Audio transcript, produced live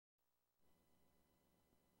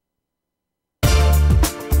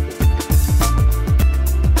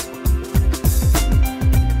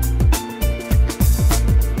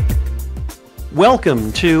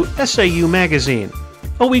Welcome to SAU Magazine,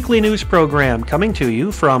 a weekly news program coming to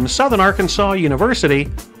you from Southern Arkansas University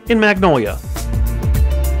in Magnolia.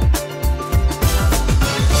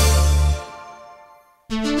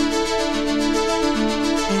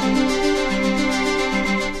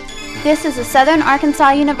 This is a Southern Arkansas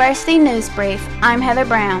University News Brief. I'm Heather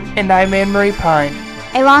Brown. And I'm Annmarie Pine.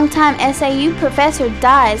 A longtime SAU professor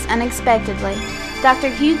dies unexpectedly. Dr.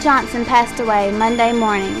 Hugh Johnson passed away Monday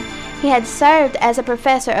morning. He had served as a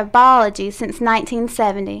professor of biology since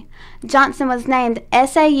 1970. Johnson was named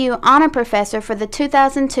SAU Honor Professor for the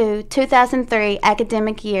 2002-2003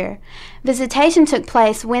 academic year. Visitation took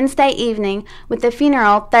place Wednesday evening with the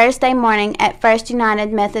funeral Thursday morning at First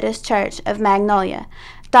United Methodist Church of Magnolia.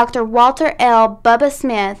 Dr. Walter L. Bubba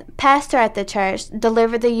Smith, pastor at the church,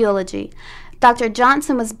 delivered the eulogy. Dr.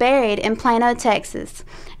 Johnson was buried in Plano, Texas.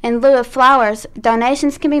 In lieu of flowers,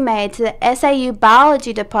 donations can be made to the SAU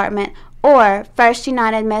Biology Department or First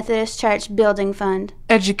United Methodist Church Building Fund.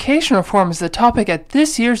 Education reform is the topic at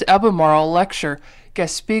this year's Albemarle Lecture.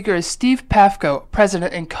 Guest speaker is Steve Pafko,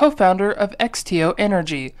 president and co-founder of XTO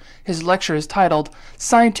Energy. His lecture is titled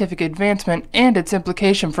Scientific Advancement and Its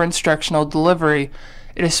Implication for Instructional Delivery.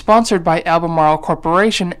 It is sponsored by Albemarle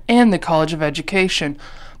Corporation and the College of Education.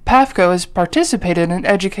 Pafko has participated in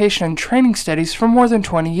education and training studies for more than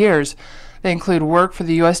 20 years. They include work for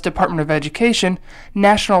the U.S. Department of Education,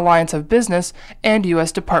 National Alliance of Business, and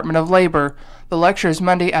U.S. Department of Labor. The lecture is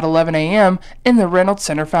Monday at 11 a.m. in the Reynolds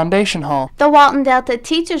Center Foundation Hall. The Walton Delta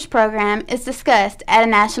Teachers Program is discussed at a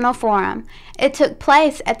national forum. It took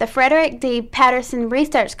place at the Frederick D. Patterson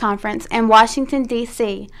Research Conference in Washington,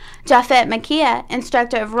 D.C. Japhet Makia,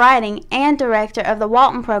 instructor of writing and director of the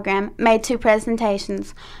Walton program, made two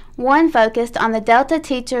presentations. One focused on the Delta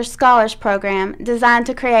Teacher Scholars Program, designed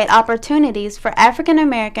to create opportunities for African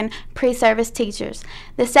American pre-service teachers.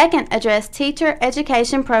 The second addressed teacher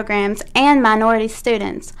education programs and minority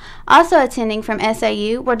students. Also attending from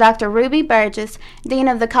SAU were Dr. Ruby Burgess, Dean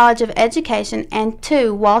of the College of Education, and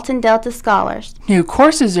two Walton Delta scholars. New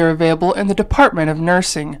courses are available in the Department of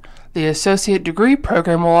Nursing. The Associate Degree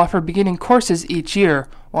program will offer beginning courses each year,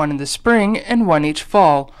 one in the spring and one each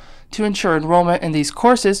fall. To ensure enrollment in these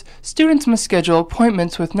courses, students must schedule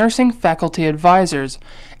appointments with nursing faculty advisors.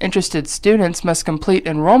 Interested students must complete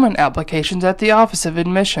enrollment applications at the Office of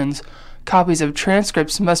Admissions. Copies of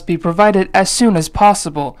transcripts must be provided as soon as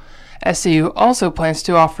possible. SAU also plans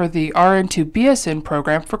to offer the RN to BSN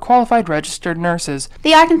program for qualified registered nurses.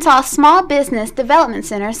 The Arkansas Small Business Development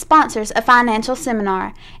Center sponsors a financial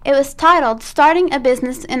seminar. It was titled Starting a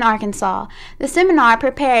Business in Arkansas. The seminar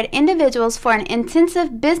prepared individuals for an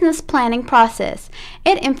intensive business planning process.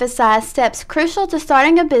 It emphasized steps crucial to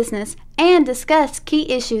starting a business and discussed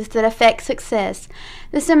key issues that affect success.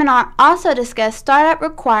 The seminar also discussed startup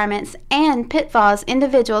requirements and pitfalls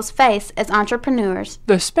individuals face as entrepreneurs.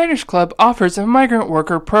 The Spanish Club offers a migrant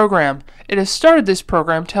worker program. It has started this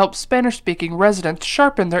program to help Spanish-speaking residents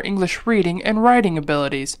sharpen their English reading and writing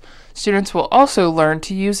abilities. Students will also learn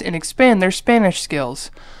to use and expand their Spanish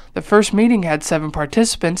skills. The first meeting had 7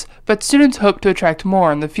 participants, but students hope to attract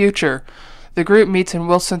more in the future. The group meets in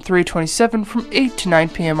Wilson 327 from 8 to 9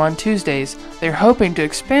 p.m. on Tuesdays. They're hoping to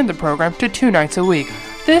expand the program to 2 nights a week.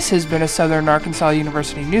 This has been a Southern Arkansas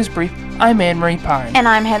University News Brief. I'm Annmarie Pine. And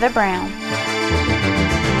I'm Heather Brown.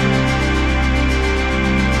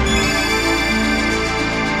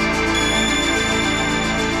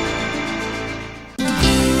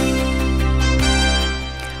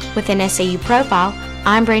 With an SAU profile,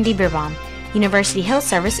 I'm Brandy Bierbaum. University Health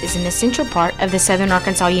Service is an essential part of the Southern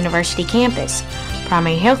Arkansas University campus.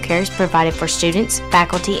 Primary health care is provided for students,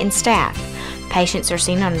 faculty, and staff. Patients are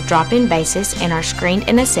seen on a drop-in basis and are screened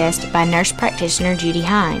and assessed by nurse practitioner Judy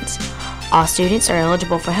Hines. All students are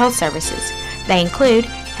eligible for health services. They include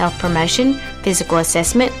health promotion, physical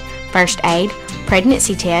assessment, first aid,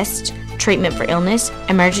 pregnancy tests, treatment for illness,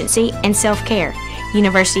 emergency, and self-care.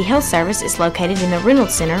 University Health Service is located in the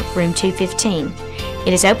Reynolds Center, room 215.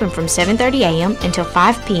 It is open from 7:30 a.m. until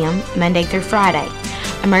 5 p.m. Monday through Friday.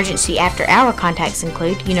 Emergency after-hour contacts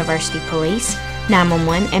include University Police,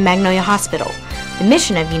 911, and Magnolia Hospital. The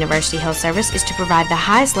mission of University Health Service is to provide the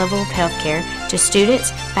highest level of health care to students,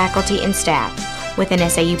 faculty, and staff. With an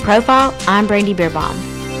SAU profile, I'm Brandy Bierbaum.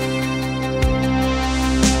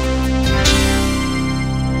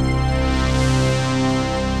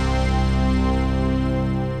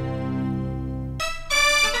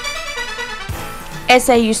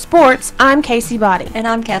 SAU Sports, I'm Casey Boddie. And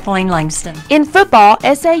I'm Kathleen Langston. In football,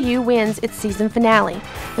 SAU wins its season finale.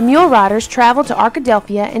 The Mule Riders traveled to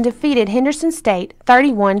Arkadelphia and defeated Henderson State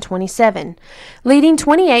 31-27. Leading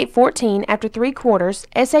 28-14 after 3 quarters,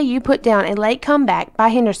 SAU put down a late comeback by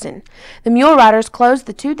Henderson. The Mule Riders closed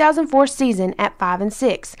the 2004 season at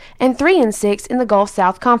 5-6 and 3-6 in the Gulf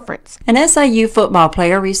South Conference. An SAU football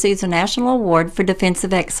player receives a national award for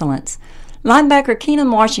defensive excellence. Linebacker Keenan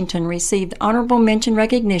Washington received honorable mention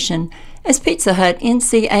recognition as Pizza Hut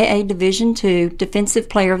NCAA Division II Defensive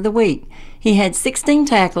Player of the Week. He had 16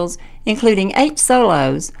 tackles, including 8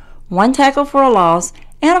 solos, 1 tackle for a loss,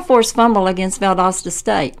 and a forced fumble against Valdosta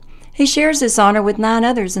State. He shares this honor with 9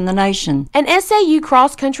 others in the nation. An SAU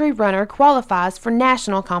cross-country runner qualifies for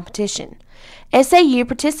national competition. SAU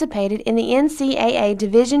participated in the NCAA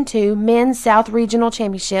Division II Men's South Regional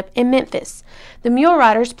Championship in Memphis. The Mule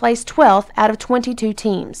Riders placed 12th out of 22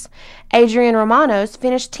 teams. Adrian Romanos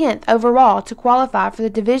finished 10th overall to qualify for the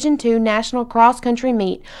Division II National Cross Country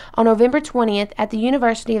Meet on November 20th at the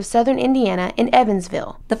University of Southern Indiana in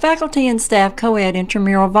Evansville. The faculty and staff co-ed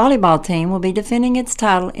intramural volleyball team will be defending its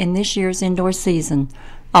title in this year's indoor season.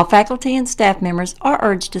 All faculty and staff members are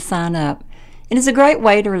urged to sign up. It is a great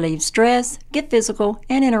way to relieve stress, get physical,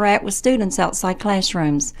 and interact with students outside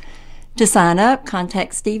classrooms. To sign up,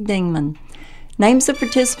 contact Steve Dingman. Names of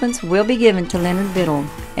participants will be given to Leonard Biddle.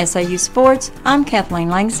 SAU Sports, I'm Kathleen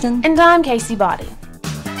Langston. And I'm Casey Boddie.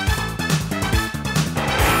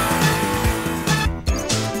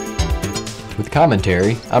 With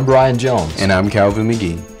commentary, I'm Brian Jones. And I'm Calvin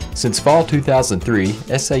McGee. Since fall 2003,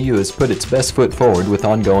 SAU has put its best foot forward with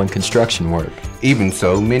ongoing construction work. Even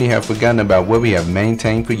so, many have forgotten about what we have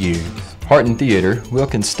maintained for years. Harton Theater,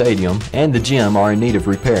 Wilkins Stadium, and the gym are in need of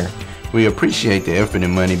repair. We appreciate the effort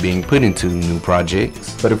and money being put into new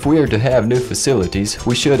projects. But if we are to have new facilities,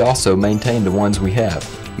 we should also maintain the ones we have.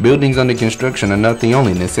 Buildings under construction are not the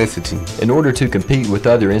only necessity. In order to compete with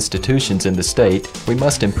other institutions in the state, we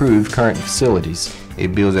must improve current facilities.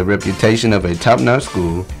 It builds a reputation of a top-notch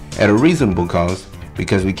school at a reasonable cost,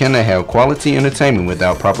 because we cannot have quality entertainment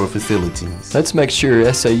without proper facilities. Let's make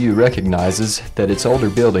sure SAU recognizes that its older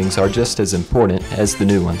buildings are just as important as the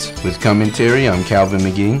new ones. With commentary, I'm Calvin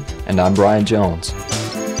McGee. And I'm Brian Jones.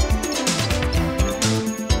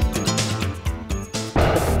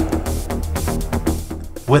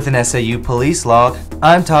 With an SAU police log,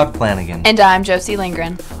 I'm Todd Flanagan. And I'm Josie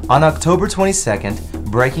Lindgrin. On October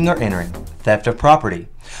 22nd, breaking or entering, theft of property.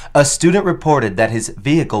 A student reported that his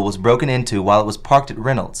vehicle was broken into while it was parked at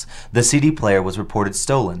Reynolds. The CD player was reported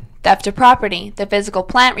stolen. Theft of property. The physical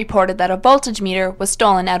plant reported that a voltage meter was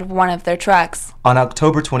stolen out of one of their trucks. On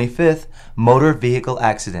October 25th, motor vehicle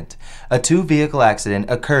accident. A 2-vehicle accident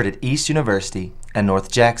occurred at East University and North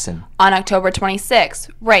Jackson. On October 26th,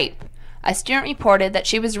 rape. A student reported that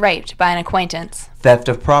she was raped by an acquaintance. Theft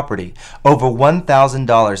of property. Over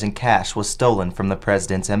 $1,000 in cash was stolen from the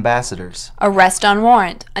president's ambassadors. Arrest on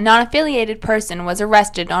warrant. A non-affiliated person was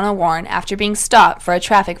arrested on a warrant after being stopped for a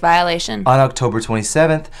traffic violation. On October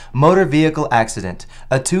 27th, motor vehicle accident.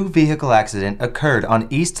 A 2-vehicle accident occurred on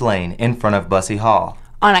East Lane in front of Bussey Hall.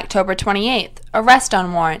 On October 28th, arrest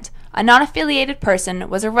on warrant. A non-affiliated person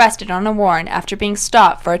was arrested on a warrant after being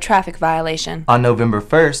stopped for a traffic violation. On November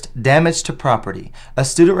 1st, damage to property. A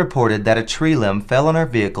student reported that a tree limb fell on her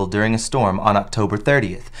vehicle during a storm on October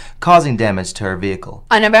 30th, causing damage to her vehicle.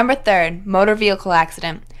 On November 3rd, motor vehicle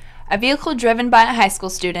accident. A vehicle driven by a high school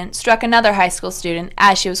student struck another high school student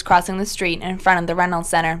as she was crossing the street in front of the Reynolds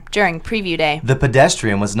Center during preview day. The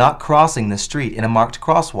pedestrian was not crossing the street in a marked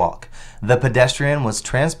crosswalk. The pedestrian was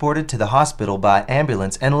transported to the hospital by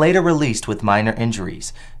ambulance and later released with minor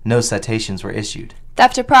injuries. No citations were issued.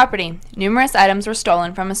 Theft of property. Numerous items were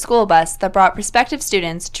stolen from a school bus that brought prospective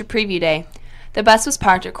students to preview day. The bus was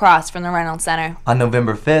parked across from the Reynolds Center. On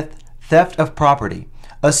November 5th, theft of property.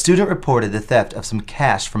 A student reported the theft of some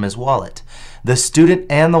cash from his wallet. The student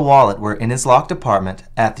and the wallet were in his locked apartment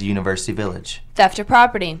at the University Village. Theft of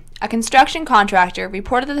property. A construction contractor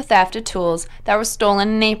reported the theft of tools that were stolen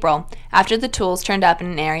in April after the tools turned up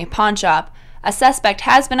in an area pawn shop. A suspect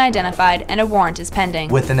has been identified and a warrant is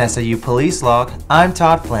pending. With an SAU police log, I'm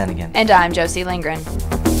Todd Flanagan. And I'm Josie Lindgrin.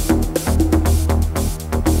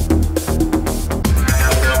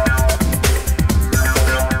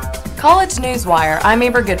 College Newswire, I'm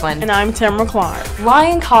Amber Goodwin. And I'm Tamara Clark.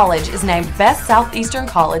 Lyon College is named Best Southeastern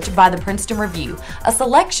College by the Princeton Review, a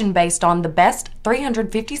selection based on the best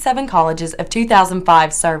 357 Colleges of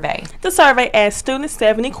 2005 survey. The survey asked students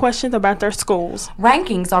 70 questions about their schools.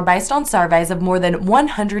 Rankings are based on surveys of more than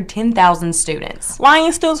 110,000 students.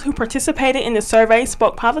 Lion students who participated in the survey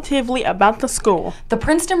spoke positively about the school. The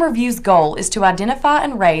Princeton Review's goal is to identify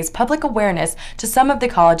and raise public awareness to some of the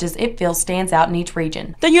colleges it feels stands out in each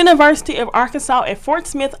region. The University of Arkansas at Fort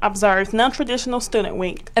Smith observes Non-Traditional Student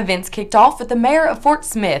Week. Events kicked off with the mayor of Fort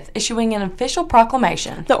Smith issuing an official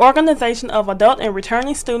proclamation. The Organization of Adult and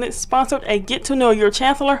Returning Students sponsored a Get to Know Your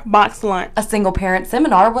Chancellor box lunch. A single-parent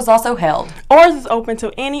seminar was also held. Ours is open to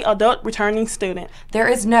any adult returning student. There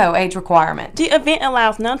is no age requirement. The event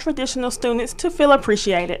allows non-traditional students to feel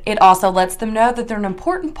appreciated. It also lets them know that they're an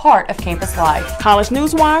important part of campus life. College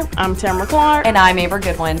Newswire, I'm Tamara Clark. And I'm Amber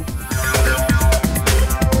Goodwin.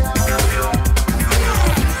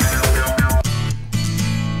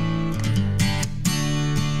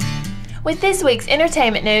 With this week's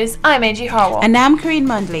entertainment news, I'm Angie Harwell. And I'm Kharine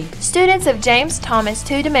Mundley. Students of James Thomas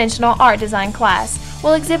two-dimensional art design class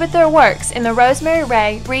will exhibit their works in the Rosemary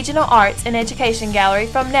Ray Regional Arts and Education Gallery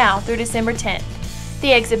from now through December 10th.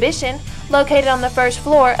 The exhibition, located on the first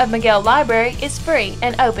floor of Miguel Library, is free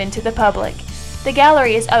and open to the public. The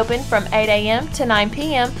gallery is open from 8 a.m. to 9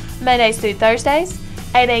 p.m. Mondays through Thursdays,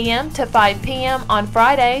 8 a.m. to 5 p.m. on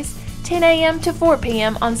Fridays, 10 a.m. to 4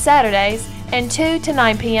 p.m. on Saturdays, and 2 to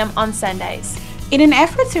 9 p.m. on Sundays. In an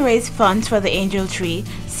effort to raise funds for the Angel Tree,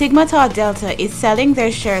 Sigma Tau Delta is selling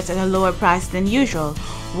their shirts at a lower price than usual.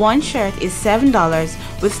 One shirt is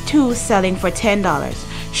 $7, with two selling for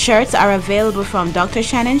 $10. Shirts are available from Dr.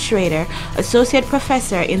 Shannon Schrader, Associate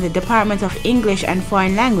Professor in the Department of English and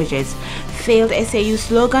Foreign Languages. Failed SAU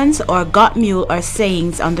slogans or got mule or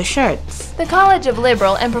sayings on the shirts. The College of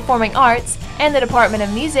Liberal and Performing Arts and the Department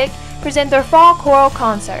of Music present their Fall Choral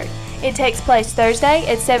Concert. It takes place Thursday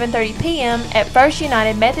at 7:30 p.m. at First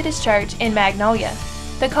United Methodist Church in Magnolia.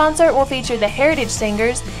 The concert will feature the Heritage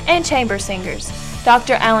Singers and Chamber Singers.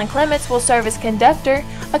 Dr. Alan Clements will serve as conductor,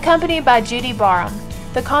 accompanied by Judy Barham.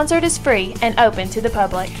 The concert is free and open to the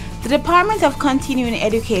public. The Department of Continuing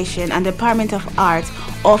Education and Department of Arts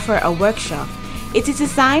offer a workshop. It is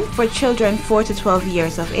designed for children 4 to 12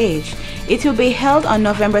 years of age. It will be held on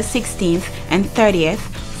November 16th and 30th,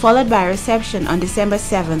 followed by a reception on December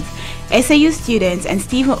 7th. SAU students and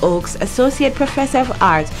Stephen Oakes, Associate Professor of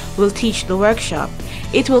Art, will teach the workshop.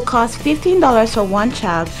 It will cost $15 for one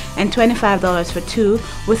child and $25 for two,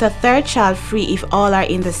 with a third child free if all are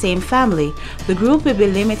in the same family. The group will be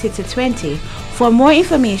limited to 20. For more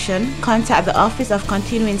information, contact the Office of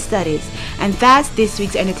Continuing Studies. And that's this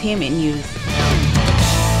week's entertainment news.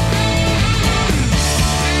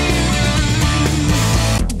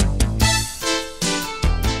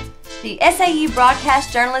 The SAU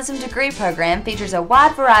Broadcast Journalism degree program features a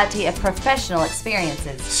wide variety of professional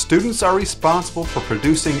experiences. Students are responsible for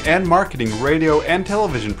producing and marketing radio and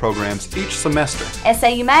television programs each semester.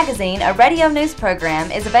 SAU Magazine, a radio news program,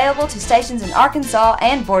 is available to stations in Arkansas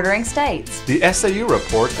and bordering states. The SAU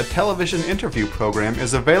Report, a television interview program,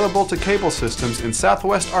 is available to cable systems in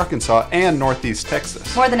Southwest Arkansas and Northeast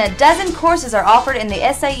Texas. More than a dozen courses are offered in the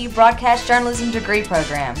SAU Broadcast Journalism degree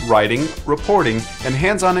program. Writing, reporting, and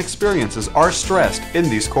hands-on experiences are stressed in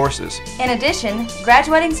these courses. In addition,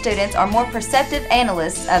 graduating students are more perceptive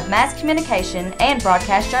analysts of mass communication and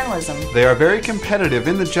broadcast journalism. They are very competitive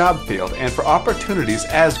in the job field and for opportunities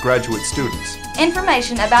as graduate students.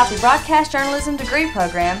 Information about the Broadcast Journalism degree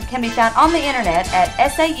program can be found on the internet at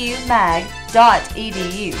saumag.edu.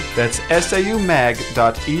 That's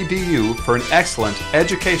saumag.edu for an excellent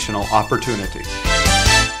educational opportunity.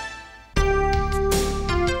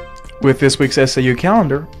 With this week's SAU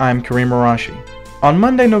calendar, I'm Kerim Marashi. On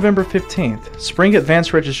Monday, November 15th, spring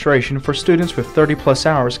advance registration for students with 30-plus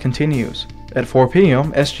hours continues. At 4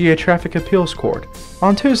 p.m., SGA Traffic Appeals Court.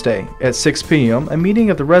 On Tuesday, at 6 p.m., a meeting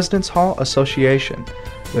of the Residence Hall Association.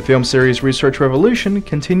 The film series Research Revolution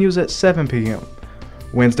continues at 7 p.m.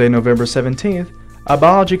 Wednesday, November 17th, a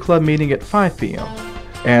biology club meeting at 5 p.m.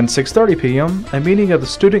 And 6:30 p.m., a meeting of the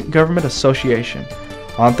Student Government Association.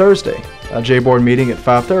 On Thursday, a J-Board meeting at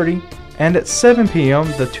 5:30, and at 7 p.m.,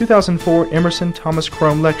 the 2004 Emerson Thomas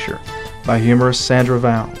Crome Lecture by humorist Sandra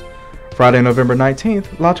Val. Friday, November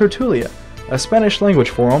 19th, La Tertulia, a Spanish language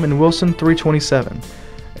forum in Wilson 327.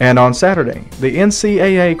 And on Saturday, the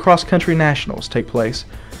NCAA Cross Country Nationals take place,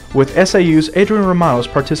 with SAU's Adrian Romanos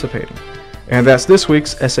participating. And that's this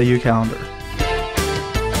week's SAU calendar.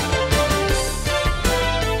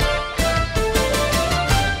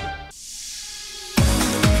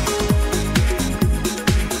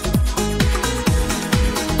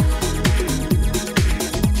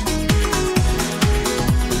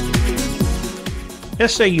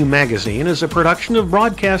 SAU Magazine is a production of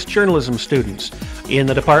broadcast journalism students in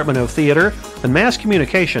the Department of Theater and Mass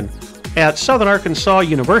Communication at Southern Arkansas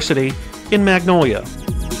University in Magnolia.